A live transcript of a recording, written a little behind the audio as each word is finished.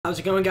How's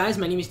it going, guys?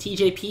 My name is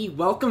TJP.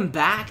 Welcome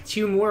back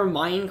to more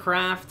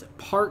Minecraft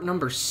part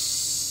number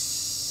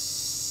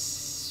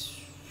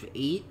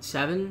 8,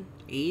 7,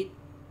 8?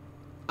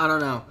 I don't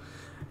know.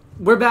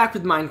 We're back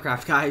with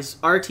Minecraft, guys.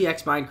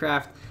 RTX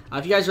Minecraft.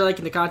 If you guys are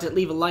liking the content,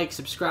 leave a like,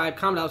 subscribe,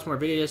 comment out some more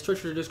videos,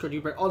 Twitch, Discord,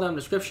 YouTube, all down in the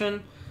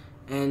description.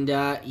 And,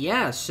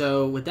 yeah,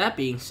 so with that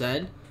being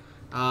said,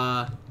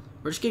 we're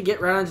just going to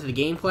get right into the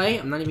gameplay.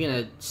 I'm not even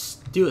going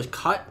to do a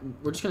cut.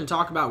 We're just going to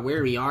talk about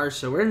where we are.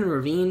 So we're in the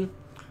ravine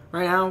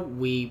right now.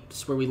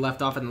 This is where we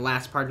left off in the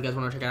last part. If you guys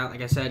want to check it out,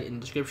 like I said, in the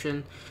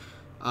description.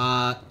 Did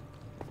a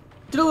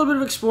little bit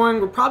of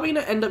exploring. We're probably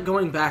going to end up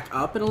going back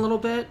up in a little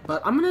bit.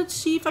 But I'm going to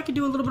see if I can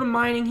do a little bit of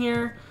mining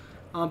here.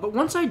 But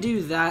once I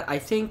do that, I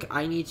think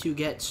I need to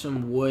get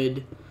some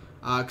wood.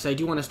 Because I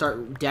do want to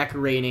start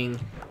decorating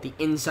the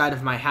inside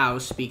of my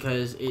house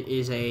because it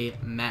is a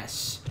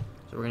mess.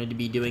 So we're going to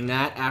be doing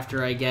that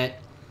after I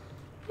get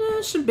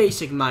some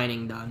basic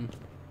mining done.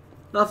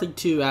 Nothing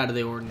too out of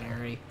the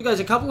ordinary. You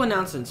guys, a couple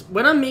announcements.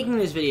 When I'm making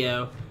this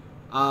video,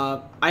 I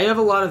have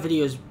a lot of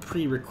videos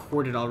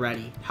pre-recorded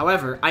already.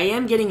 However, I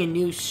am getting a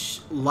new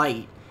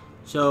light.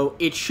 So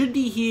it should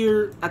be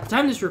here. At the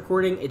time of this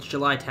recording, it's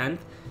July 10th.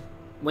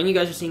 When you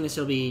guys are seeing this,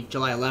 it'll be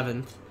July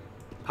 11th.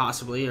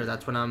 Possibly, or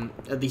that's when I'm,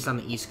 at least on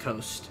the East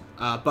Coast.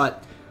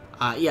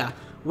 Yeah.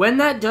 When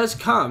that does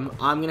come,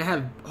 I'm going to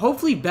have,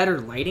 hopefully,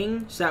 better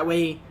lighting. So that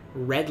way,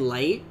 red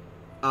light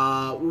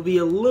will be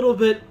a little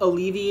bit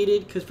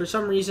alleviated. Because for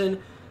some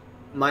reason,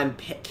 my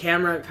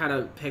camera kind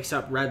of picks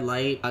up red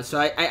light. So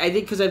I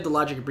think because I have the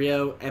Logic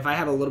Brio, if I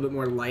have a little bit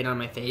more light on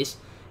my face,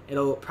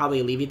 it'll probably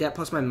alleviate that.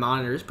 Plus, my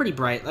monitor is pretty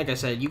bright. Like I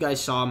said, you guys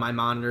saw my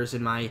monitors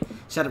in my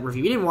setup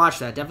review. If you didn't watch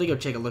that, definitely go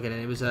take a look at it.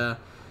 It was I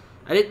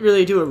didn't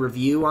really do a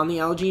review on the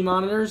LG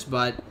monitors,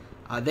 but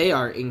they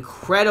are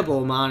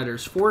incredible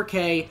monitors.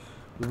 4K,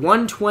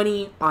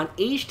 120 on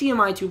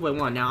HDMI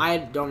 2.1. Now, I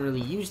don't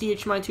really use the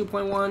HDMI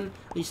 2.1,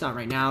 at least not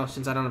right now,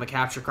 since I don't have a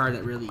capture card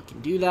that really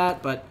can do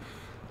that. But,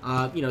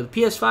 you know, the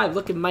PS5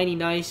 looking mighty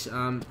nice.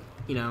 You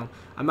know,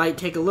 I might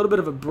take a little bit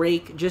of a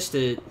break just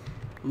to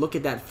look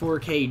at that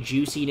 4K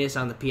juiciness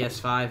on the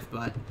PS5.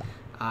 But,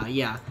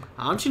 yeah,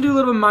 I'm just going to do a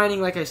little bit of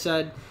mining, like I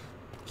said.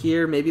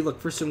 Here, maybe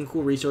look for some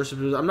cool resources.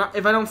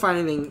 If I don't find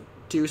anything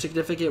too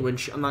significant,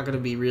 which I'm not going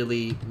to be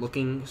really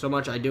looking so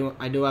much. I do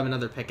have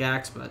another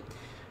pickaxe, but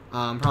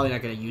I'm probably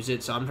not going to use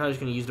it, so I'm probably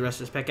just going to use the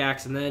rest of this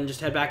pickaxe and then just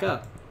head back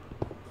up.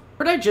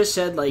 What I just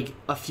said like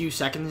a few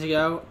seconds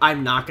ago,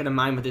 I'm not going to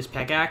mine with this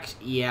pickaxe.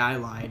 Yeah, I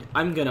lied.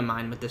 I'm going to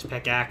mine with this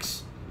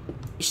pickaxe.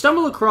 You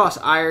stumble across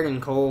iron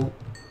and coal,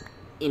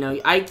 you know,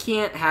 I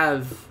can't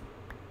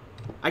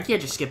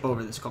just skip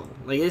over this coal.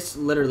 Like, it's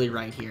literally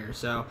right here.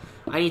 So,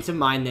 I need to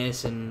mine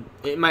this, and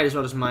it might as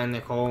well just mine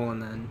the coal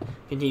and then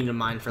continue to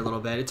mine for a little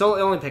bit. It's the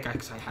only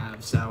pickaxe I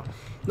have, so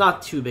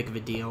not too big of a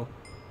deal.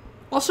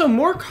 Also,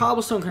 more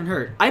cobblestone can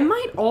hurt. I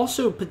might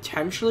also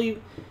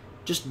potentially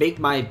just make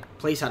my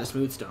place out of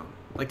smooth stone.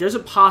 Like, there's a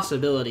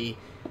possibility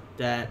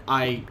that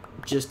I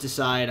just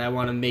decide I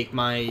want to make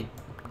my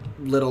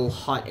little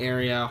hut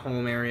area,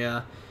 home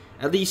area,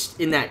 at least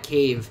in that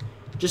cave,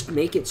 just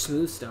make it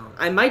smooth stone.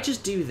 I might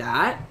just do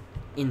that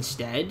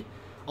instead.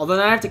 Although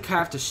then I have to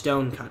craft a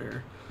stone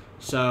cutter.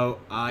 So,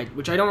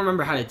 which I don't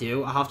remember how to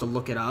do. I'll have to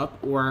look it up.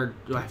 Or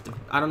do I have to,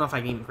 I don't know if I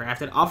can even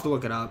craft it. I'll have to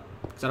look it up.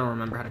 Because I don't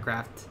remember how to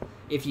craft,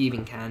 if you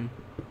even can.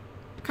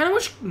 I kind of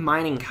wish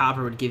mining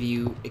copper would give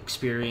you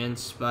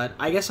experience. But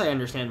I guess I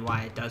understand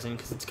why it doesn't.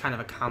 Because it's kind of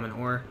a common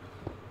ore.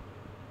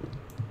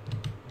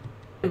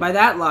 And by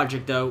that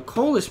logic, though,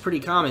 coal is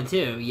pretty common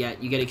too.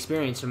 Yet you get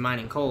experience from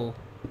mining coal.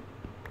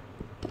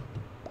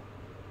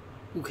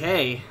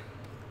 Okay,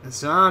 a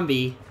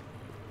zombie.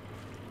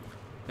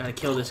 Gotta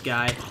kill this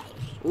guy.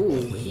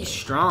 Ooh, he's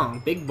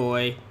strong. Big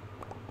boy.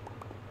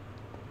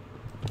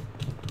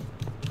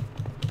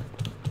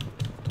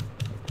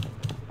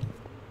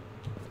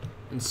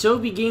 And so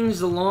begins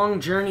the long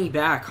journey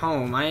back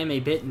home. I am a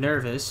bit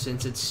nervous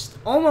since it's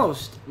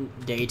almost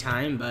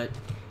daytime, but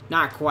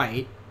not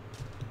quite.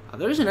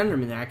 There's an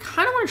Enderman there. I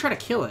kind of want to try to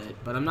kill it,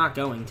 but I'm not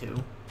going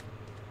to.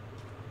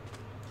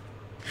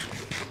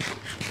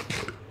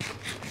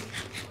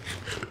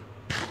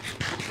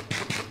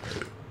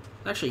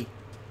 Actually,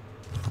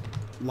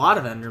 a lot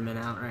of Endermen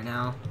out right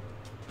now,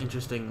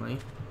 interestingly.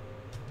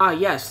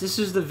 Yes, this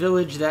is the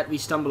village that we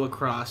stumbled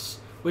across,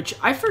 which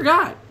I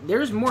forgot.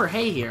 There's more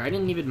hay here. I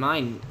didn't even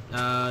mind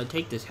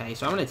take this hay,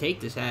 so I'm going to take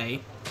this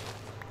hay.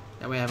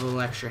 That way I have a little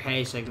extra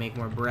hay so I can make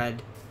more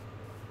bread.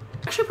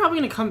 Actually, probably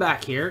going to come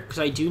back here, because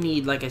I do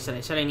need, like I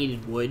said I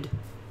needed wood.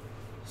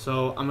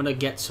 So I'm going to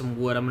get some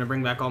wood. I'm going to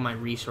bring back all my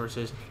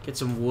resources, get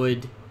some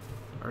wood.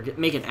 Or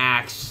make an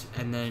axe,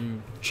 and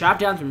then chop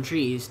down some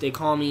trees. They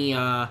call me,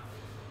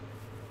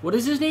 what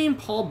is his name?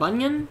 Paul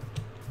Bunyan?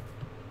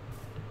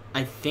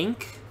 I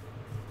think.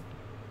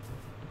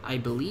 I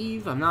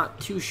believe. I'm not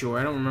too sure.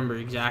 I don't remember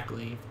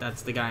exactly if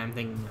that's the guy I'm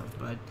thinking of.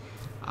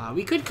 But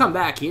we could come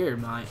back here,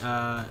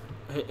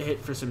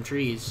 hit for some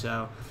trees.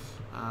 So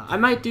I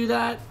might do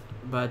that.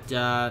 But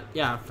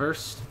yeah,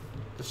 first,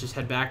 let's just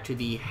head back to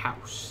the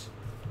house.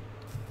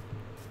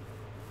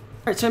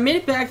 Alright, so I made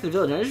it back to the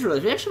village, and I just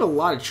realized we actually have a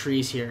lot of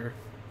trees here.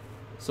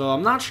 So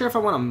I'm not sure if I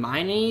want to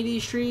mine any of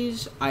these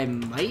trees. I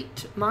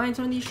might mine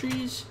some of these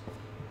trees.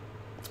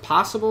 It's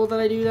possible that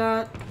I do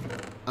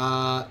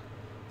that.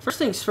 First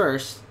things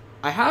first,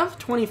 I have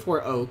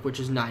 24 oak, which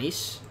is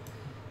nice.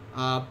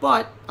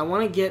 But I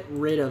want to get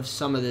rid of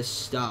some of this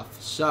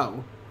stuff.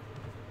 So,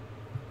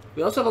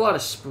 we also have a lot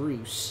of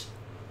spruce.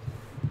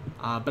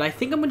 But I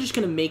think I'm just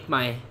going to make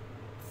my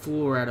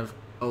floor out of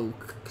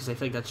oak, because I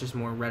feel like that's just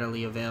more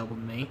readily available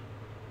to me.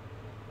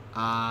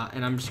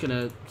 And I'm just going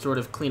to sort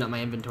of clean up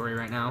my inventory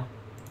right now.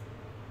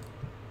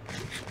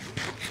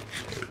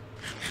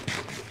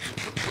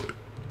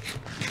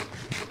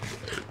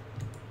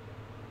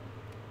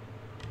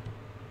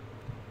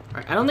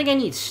 Alright, I don't think I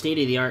need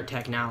state-of-the-art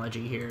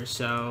technology here,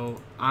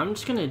 so I'm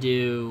just going to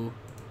do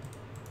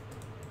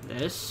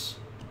this.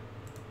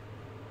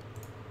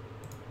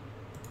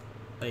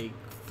 Like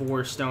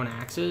 4 stone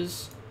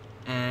axes.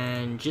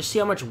 And just see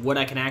how much wood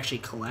I can actually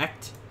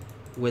collect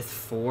with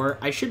 4.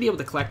 I should be able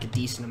to collect a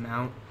decent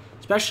amount,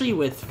 especially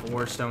with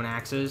 4 stone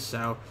axes,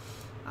 so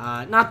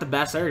not the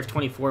best. I already have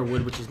 24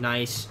 wood, which is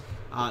nice.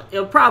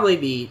 It'll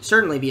probably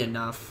certainly be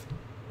enough.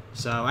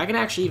 So I can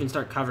actually even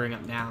start covering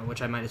up now,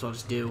 which I might as well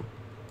just do.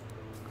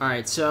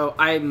 Alright, so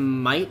I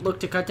might look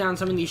to cut down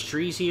some of these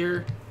trees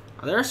here.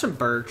 There are some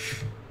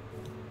birch,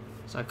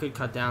 so I could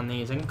cut down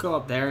these. I can go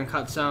up there and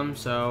cut some,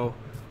 so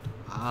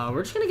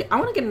we're just gonna I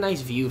want to get a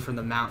nice view from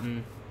the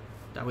mountain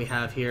that we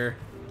have here.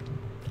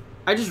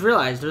 I just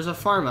realized there's a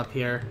farm up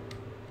here.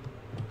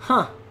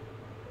 Huh.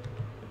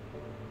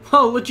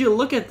 Oh, would you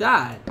look at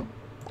that?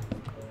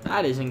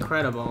 That is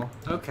incredible.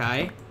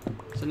 Okay.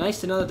 So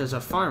nice to know that there's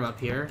a farm up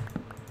here.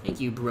 Thank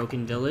you,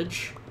 Broken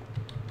Village.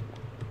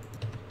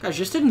 Guys,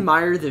 just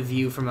admire the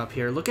view from up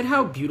here. Look at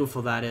how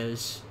beautiful that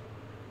is.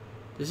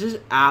 This is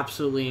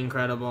absolutely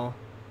incredible.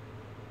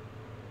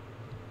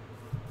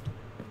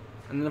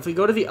 And then if we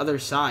go to the other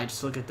side,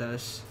 just look at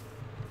this.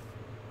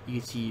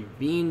 You can see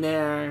ravine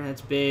there.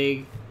 That's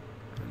big.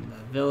 And the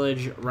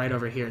village right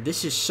over here.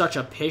 This is such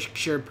a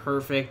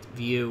picture-perfect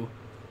view.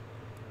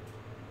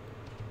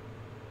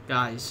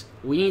 Guys,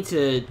 we just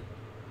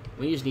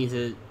need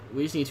to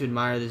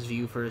admire this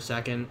view for a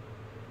second.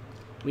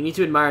 We need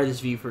to admire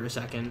this view for a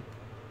second.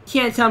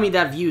 You can't tell me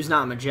that view is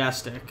not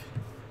majestic.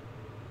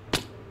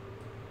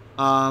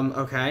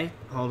 Okay.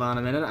 Hold on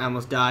a minute. I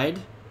almost died.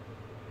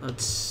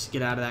 Let's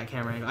get out of that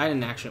camera angle. I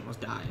didn't actually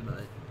almost die,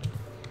 but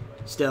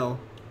still.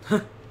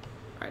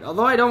 Alright,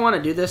 although I don't want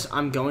to do this,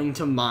 I'm going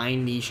to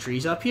mine these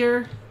trees up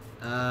here.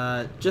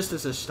 Just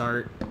as a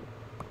start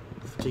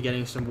to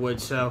getting some wood.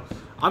 So,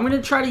 I'm going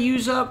to try to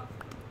use up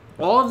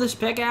all of this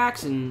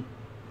pickaxe and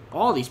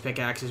all these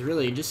pickaxes,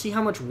 really, and just see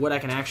how much wood I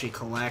can actually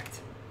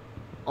collect.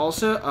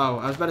 Also, oh,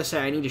 I was about to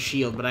say I need a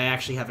shield, but I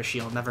actually have a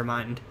shield. Never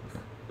mind.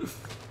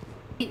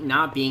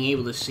 Not being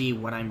able to see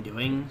what I'm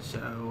doing,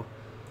 so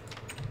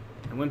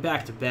I went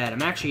back to bed.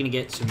 I'm actually going to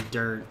get some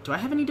dirt. Do I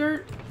have any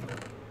dirt?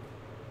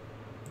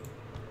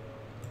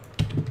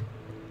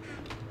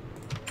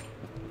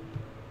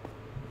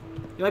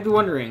 You might be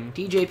wondering,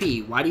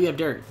 DJP, why do you have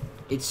dirt?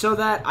 It's so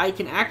that I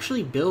can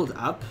actually build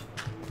up,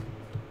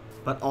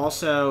 but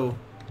also,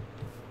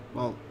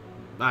 well,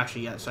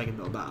 actually, yes, I can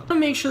build up. I'm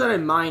going to make sure that I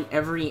mine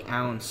every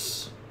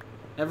ounce,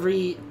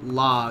 every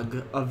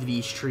log of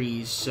these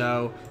trees,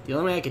 so the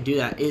only way I could do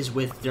that is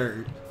with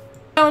dirt.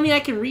 Telling me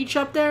I can reach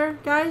up there,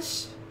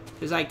 guys?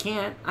 Because I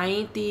can't. I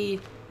ain't the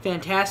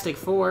Fantastic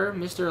Four,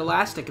 Mr.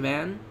 Elastic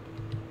Man.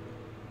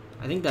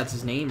 I think that's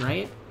his name,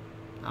 right?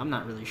 I'm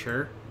not really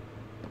sure.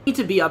 I need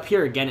to be up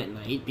here again at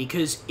night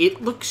because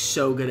it looks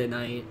so good at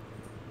night.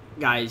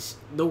 Guys,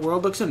 the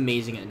world looks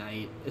amazing at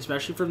night,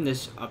 especially from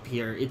this up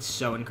here. It's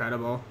so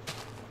incredible.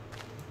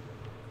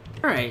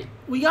 Alright,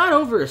 we got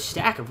over a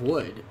stack of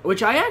wood,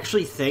 which I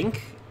actually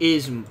think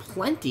is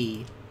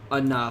plenty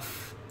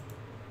enough.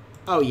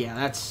 Oh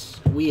yeah,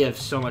 we have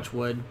so much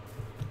wood.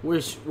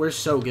 We're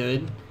so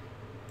good.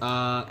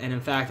 And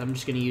in fact, I'm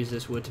just going to use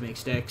this wood to make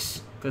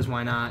sticks, because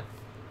why not?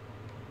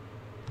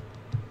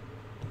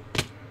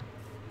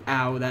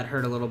 Ow, that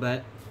hurt a little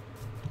bit.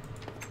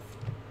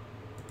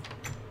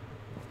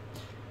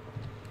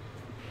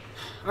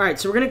 Alright,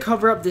 so we're going to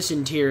cover up this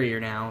interior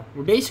now.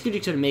 We're basically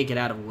just going to make it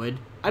out of wood.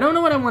 I don't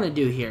know what I want to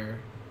do here.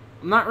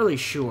 I'm not really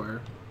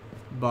sure.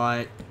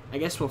 But I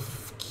guess we'll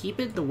keep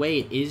it the way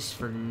it is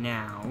for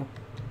now.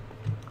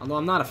 Although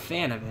I'm not a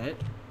fan of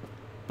it.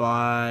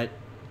 But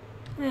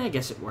I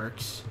guess it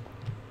works.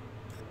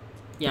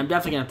 Yeah, I'm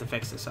definitely going to have to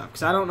fix this up.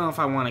 Because I don't know if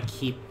I want to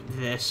keep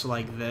this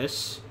like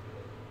this.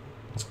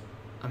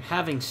 I'm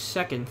having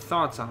second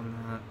thoughts on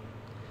that.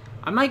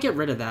 I might get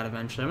rid of that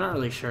eventually. I'm not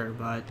really sure,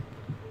 but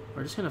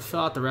we're just going to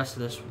fill out the rest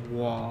of this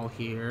wall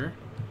here.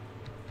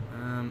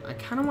 I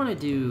kind of want to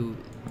do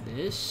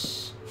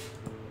this.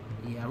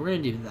 Yeah, we're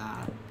going to do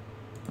that.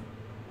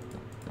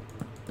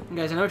 And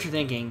guys, I know what you're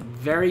thinking.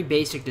 Very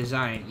basic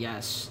design.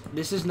 Yes,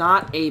 this is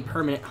not a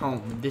permanent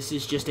home. This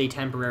is just a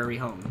temporary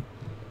home.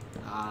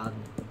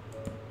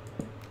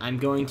 I'm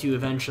going to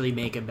eventually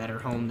make a better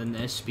home than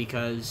this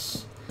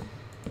because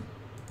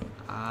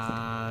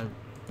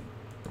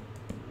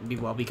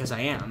be well because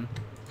I am.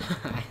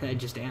 I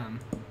just am.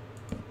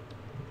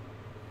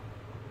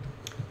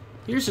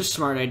 Here's a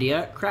smart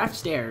idea. Craft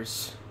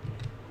stairs.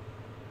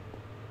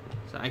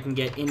 So I can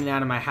get in and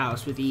out of my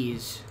house with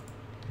ease.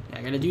 Yeah,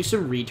 I gotta do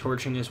some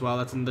retorching as well.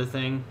 That's another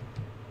thing.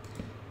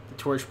 The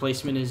torch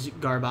placement is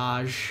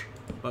garbage,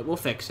 but we'll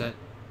fix it.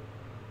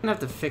 I'm gonna have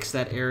to fix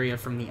that area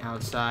from the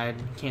outside.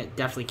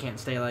 Definitely can't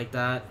stay like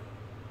that.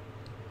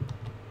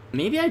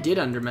 Maybe I did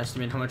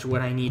underestimate how much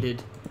wood I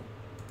needed.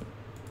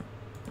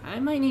 I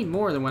might need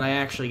more than what I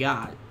actually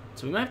got.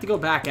 So we might have to go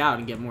back out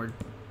and get more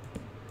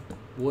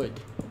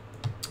wood.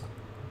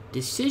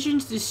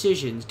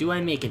 Decisions. Do I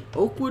make an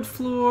oak wood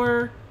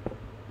floor?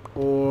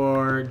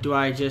 Or do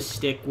I just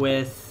stick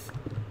with...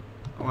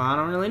 Well, I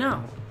don't really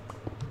know.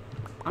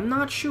 I'm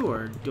not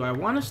sure. Do I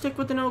want to stick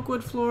with an oak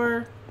wood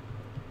floor?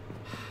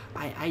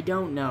 I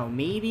don't know.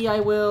 Maybe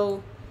I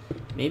will.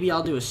 Maybe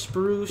I'll do a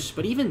spruce.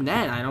 But even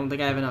then, I don't think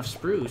I have enough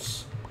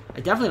spruce. I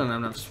definitely don't have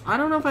enough... I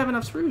don't know if I have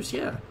enough spruce,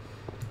 yeah.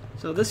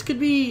 So this could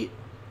be...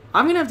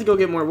 I'm going to have to go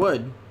get more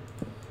wood.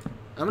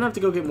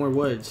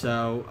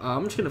 So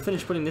I'm just going to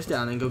finish putting this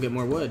down and go get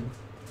more wood.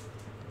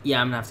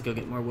 Yeah, I'm going to have to go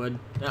get more wood.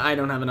 I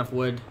don't have enough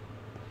wood.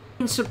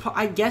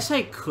 I guess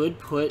I could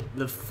put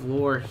the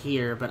floor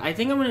here, but I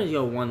think I'm going to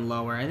go one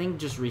lower. I think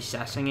just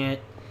recessing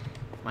it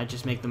might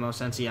just make the most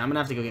sense. Yeah, I'm going to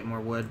have to go get more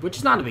wood, which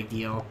is not a big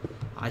deal.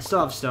 I still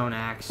have stone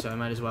axe, so I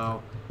might as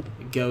well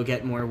go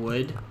get more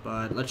wood.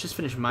 But let's just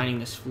finish mining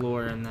this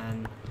floor, and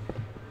then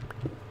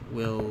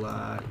we'll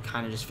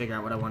kind of just figure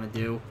out what I want to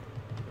do.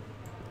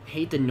 I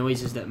hate the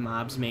noises that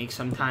mobs make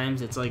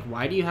sometimes. It's like,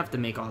 why do you have to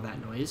make all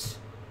that noise?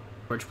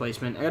 Torch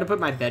placement. I gotta put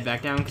my bed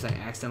back down because I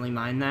accidentally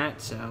mined that,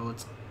 so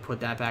let's put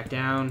that back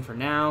down for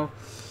now.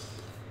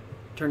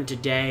 Turn it to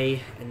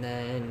day, and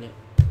then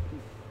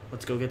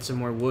let's go get some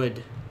more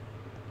wood.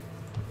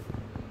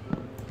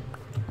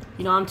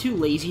 You know, I'm too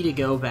lazy to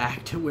go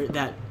back to where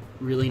that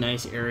really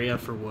nice area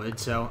for wood,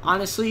 so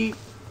honestly,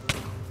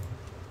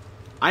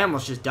 I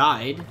almost just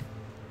died.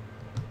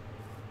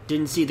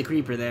 Didn't see the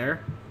creeper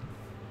there.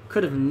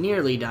 Could have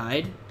nearly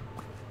died.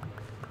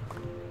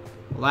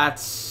 Well,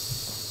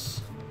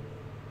 that's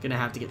gonna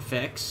have to get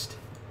fixed.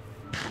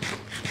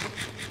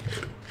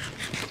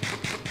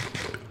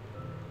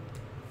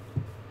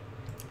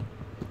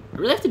 I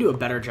really have to do a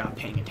better job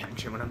paying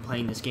attention when I'm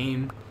playing this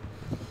game.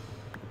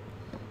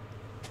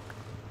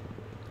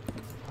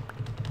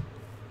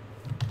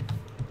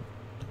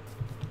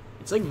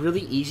 It's like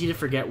really easy to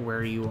forget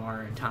where you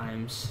are at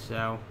times,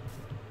 so...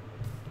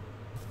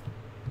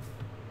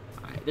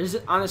 Alright, there's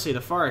honestly, the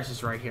forest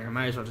is right here. I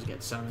might as well just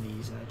get some of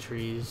these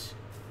trees,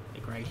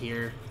 like right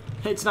here.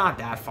 It's not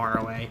that far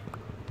away,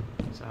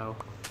 so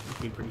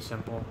it'll be pretty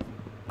simple.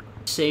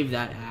 Save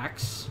that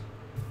axe.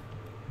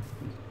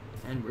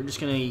 And we're just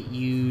gonna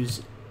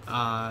use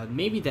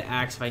maybe the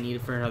axe if I need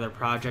it for another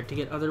project to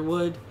get other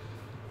wood.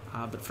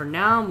 But for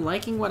now, I'm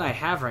liking what I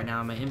have right now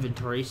in my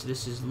inventory, so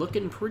this is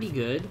looking pretty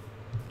good.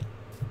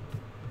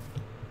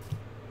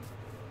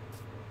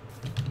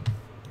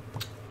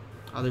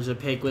 Oh, there's a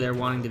pig there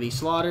wanting to be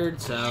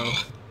slaughtered, so...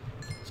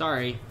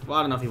 Sorry. Well,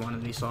 I don't know if he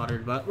wanted to be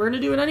slaughtered, but we're gonna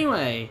do it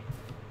anyway.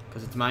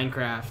 Because it's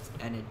Minecraft,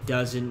 and it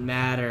doesn't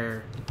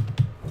matter.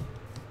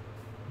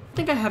 I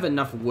think I have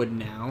enough wood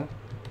now.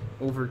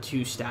 Over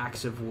 2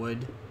 stacks of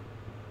wood.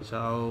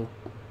 So,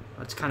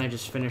 let's kind of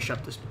just finish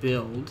up this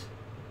build.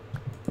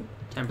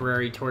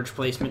 Temporary torch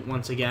placement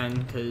once again,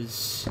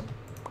 because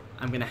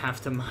I'm going to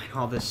have to mine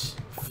all this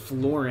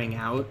flooring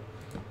out.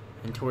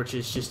 And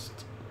torches just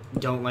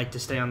don't like to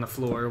stay on the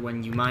floor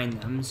when you mine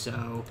them,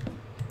 so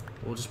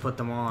we'll just put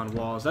them all on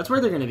walls. That's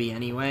where they're going to be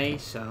anyway,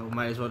 so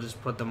might as well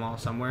just put them all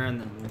somewhere, and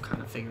then we'll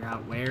kind of figure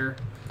out where.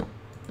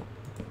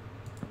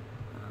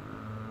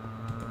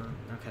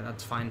 Okay,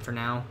 that's fine for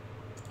now.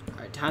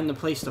 Alright, time to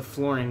place the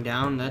flooring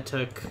down. That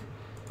took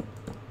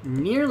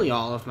nearly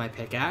all of my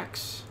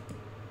pickaxe.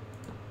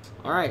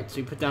 Alright, so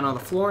we put down all the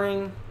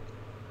flooring.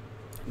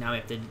 Now we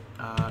have to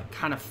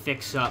kind of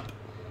fix up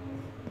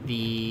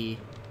the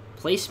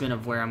placement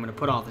of where I'm going to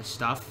put all this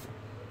stuff.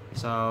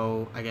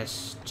 So, I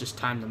guess just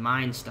time to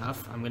mine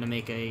stuff. I'm going to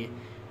make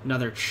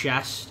another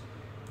chest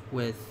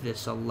with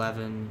this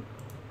 11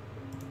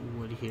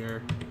 wood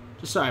here.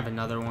 Just so I have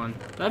another one.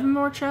 Do I have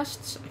more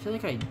chests? I feel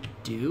like I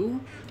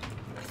do.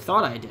 I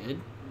thought I did.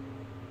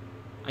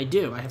 I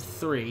do. I have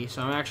 3.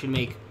 So I'm actually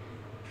make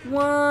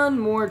 1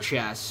 more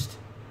chest.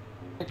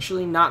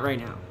 Actually, not right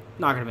now.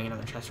 Not going to make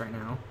another chest right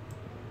now.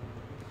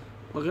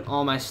 Look at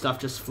all my stuff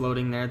just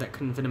floating there that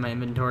couldn't fit in my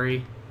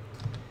inventory.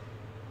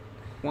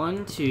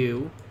 1,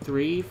 2,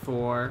 3,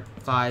 4,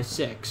 5,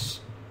 6.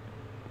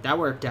 That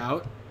worked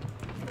out.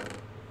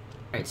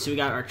 Alright, so we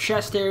got our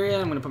chest area.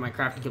 I'm going to put my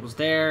crafting tables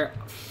there.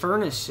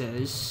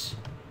 Furnaces.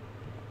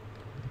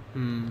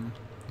 Right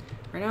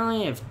now I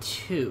only have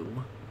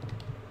 2.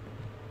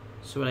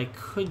 So what I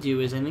could do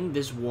is I think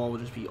this wall will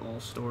just be all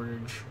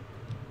storage.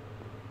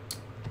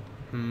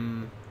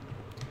 I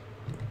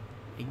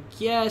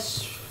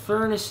guess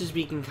furnaces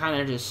we can kind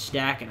of just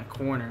stack in a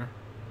corner.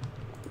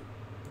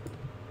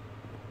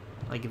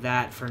 Like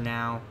that for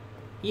now.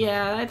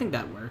 Yeah, I think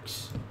that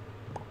works.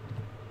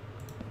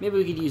 Maybe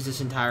we could use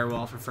this entire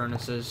wall for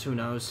furnaces. Who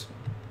knows?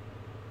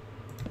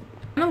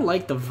 I don't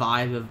like the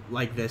vibe of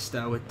like this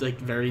though, with like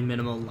very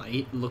minimal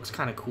light. It looks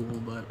kind of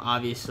cool, but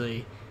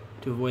obviously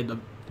to avoid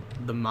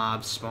the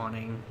mobs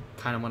spawning,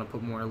 kind of want to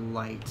put more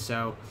light.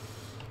 So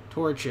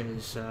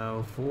torches.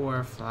 So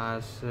 4,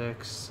 5,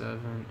 6,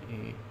 7,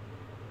 8.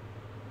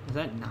 Is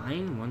that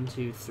 9? 1,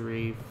 2,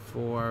 3,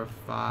 4,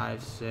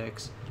 5,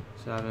 6,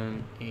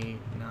 7, 8,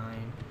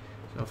 9.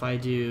 So if I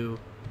do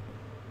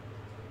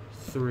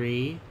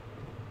 3,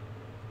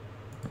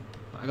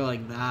 I go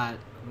like that.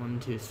 1,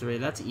 2, 3.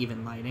 That's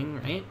even lighting,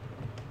 right?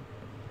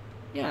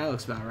 Yeah, that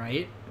looks about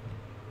right.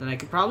 Then I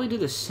could probably do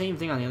the same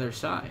thing on the other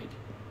side.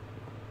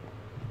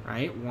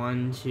 Right?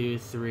 1, 2,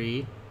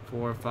 3,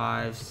 4,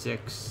 5,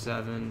 6,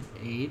 7,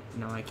 8.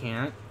 No, I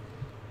can't.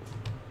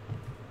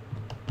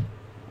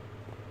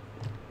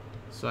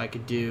 So I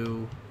could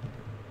do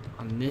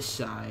on this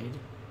side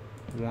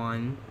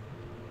 1.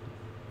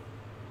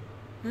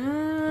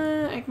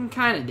 I can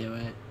kind of do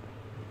it.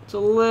 It's a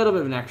little bit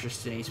of an extra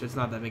space, but it's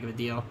not that big of a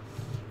deal.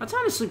 That's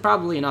honestly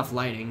probably enough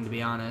lighting, to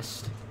be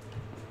honest.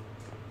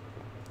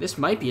 This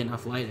might be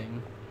enough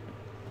lighting.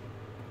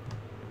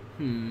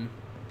 I'd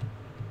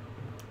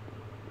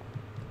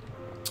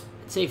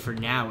say for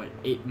now,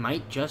 it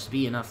might just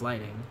be enough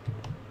lighting.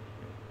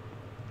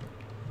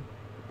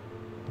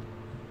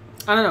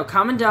 I don't know.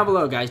 Comment down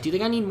below, guys. Do you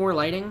think I need more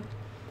lighting?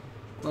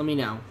 Let me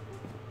know.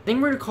 I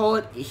think we're going to call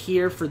it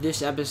here for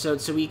this episode.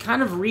 So we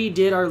kind of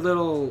redid our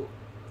little,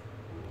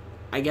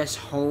 I guess,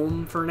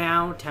 home for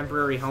now.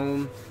 Temporary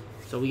home.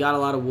 So we got a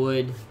lot of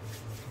wood.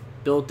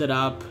 Built it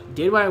up.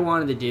 Did what I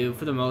wanted to do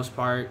for the most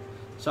part.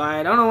 So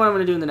I don't know what I'm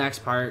going to do in the next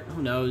part.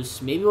 Who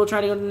knows? Maybe we'll try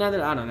to go to the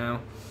nether. I don't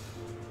know.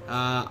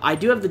 I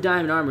do have the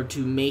diamond armor to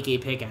make a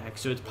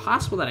pickaxe. So it's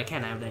possible that I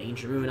can have that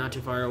ancient ruin not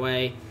too far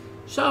away.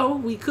 So,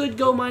 we could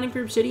go mining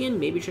for obsidian,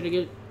 maybe try to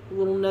get a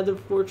little nether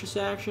fortress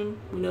action,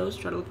 who knows,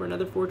 try to look for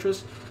another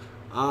fortress.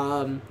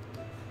 Yeah,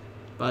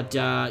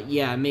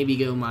 maybe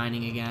go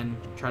mining again,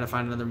 try to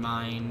find another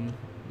mine,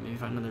 maybe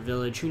find another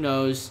village, who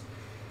knows.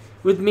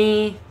 With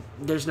me,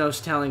 there's no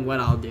telling what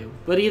I'll do.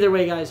 But either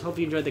way, guys, hope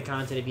you enjoyed the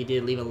content. If you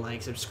did, leave a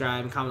like,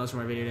 subscribe, and comment on some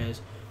more videos.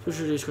 Switch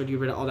to Discord, you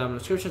read it all down in the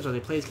description, so they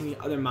play some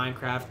other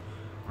Minecraft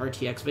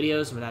RTX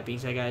videos. And with that being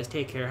said, guys,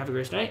 take care, have a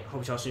great night,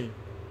 hope you all soon.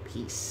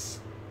 Peace.